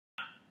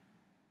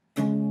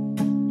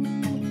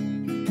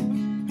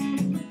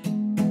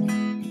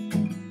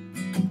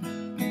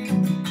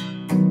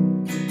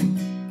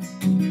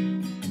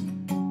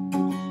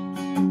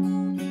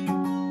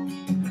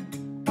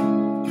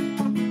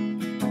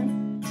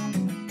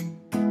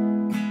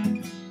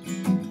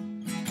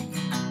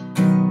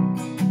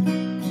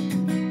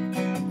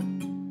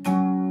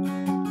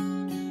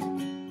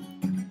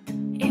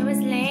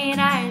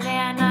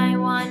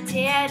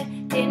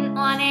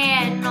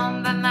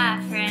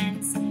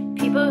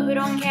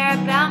don't care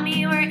about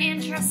me or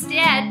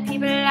interested.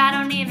 People I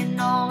don't even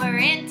know are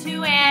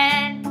into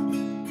it.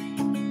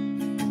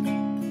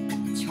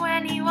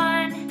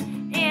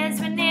 21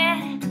 is when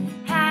it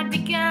had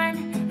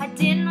begun. I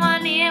didn't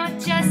want it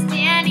with just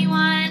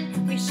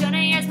anyone. We showed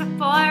it years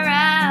before,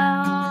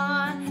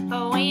 oh,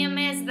 but we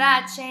missed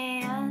that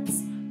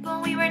chance.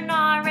 But we were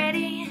not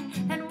ready,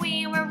 and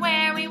we were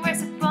where we were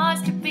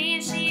supposed to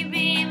be. She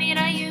beat me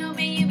to you,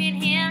 but you beat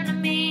him to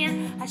me.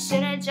 I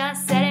should have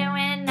just said it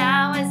when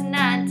I was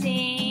 19.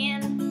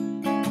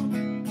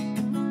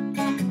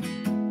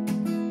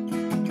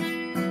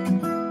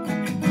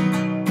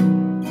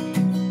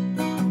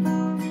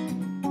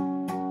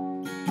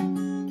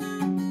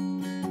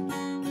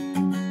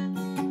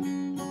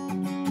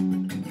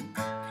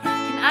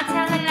 I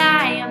tell a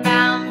lie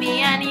about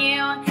me and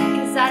you,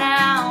 'cause I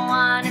don't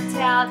wanna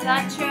tell the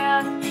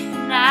truth,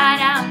 and I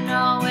don't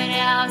know what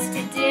else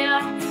to do.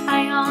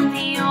 I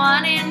only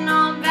wanna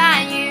know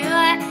about you.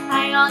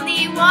 I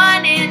only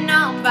wanna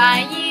know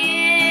about you.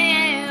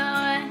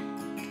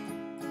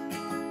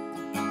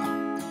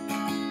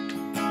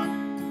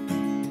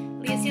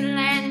 At least you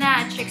learned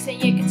that trick so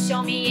you could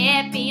show me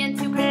it. Being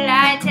too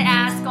polite to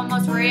ask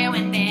almost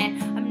ruined it.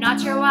 I'm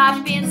not sure why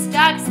I've been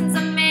stuck since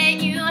I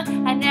met you.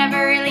 I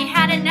never really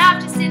had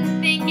enough, just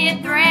didn't think it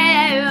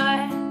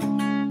through.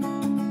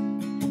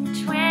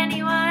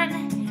 21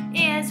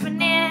 is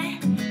when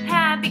it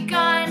had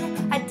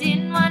begun. I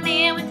didn't want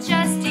it with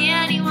just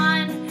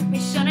anyone. We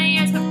should have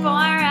years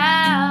before,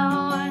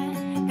 oh,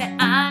 but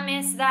I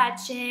missed that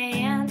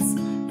chance.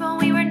 But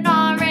we were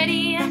not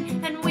ready,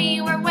 and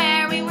we were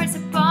where we were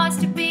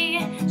supposed to be.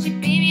 She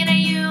beat me to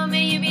you,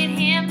 but you beat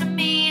him to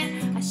me.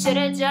 I should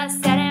have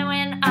just said it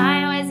when I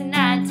was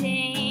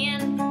 19.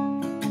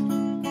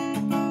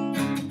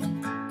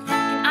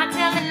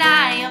 Tell a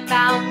lie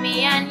about me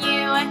and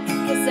you,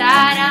 'cause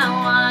I don't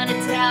wanna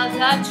tell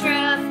the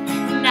truth,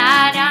 and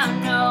I don't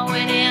know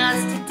what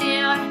else to do.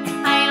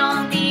 I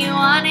only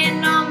wanna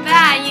know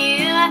about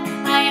you.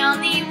 I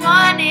only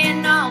wanna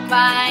know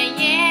about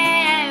you.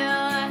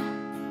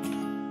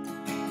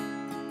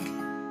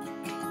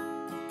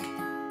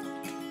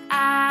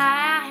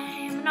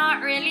 I'm not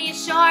really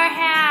sure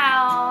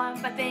how,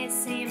 but they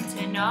seem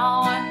to know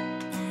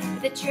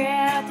the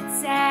truth that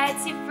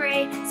sets you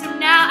free. So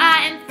now I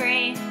am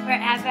free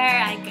wherever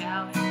I go.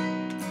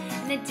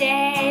 And the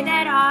day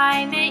that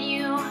I met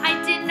you, I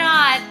did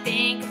not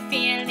think a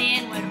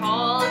feeling would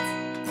hold.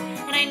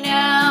 And I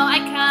know I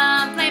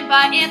complain,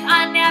 but if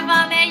I never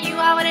met you,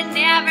 I would have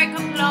never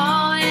come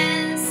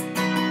close.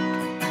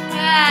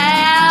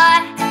 Well,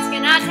 just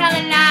gonna tell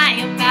a lie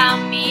about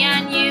me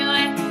and you,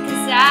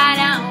 'cause I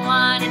don't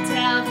wanna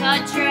tell the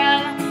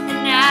truth,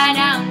 and I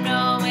don't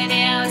know what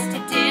else to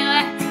do.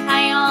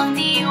 I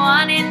only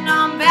wanna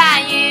know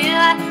about you.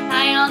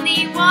 I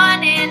only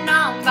wanna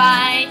know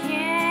about you.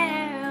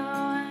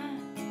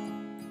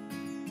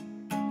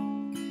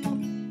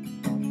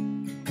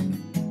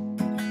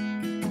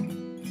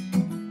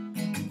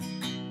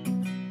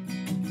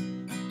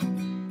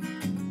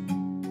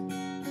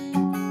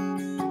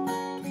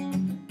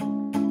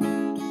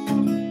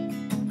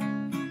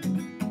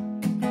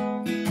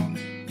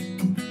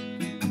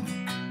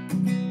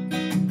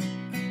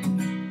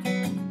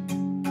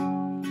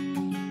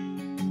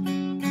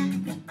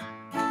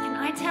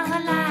 Tell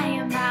a lie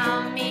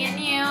about me and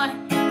you,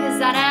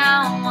 'cause I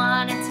don't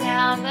wanna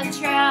tell the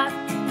truth,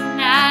 and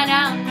I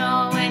don't know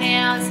what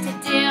else to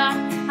do.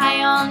 I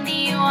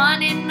only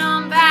wanna know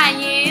about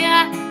you.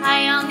 I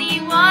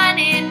only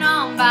wanna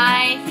know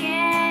about you.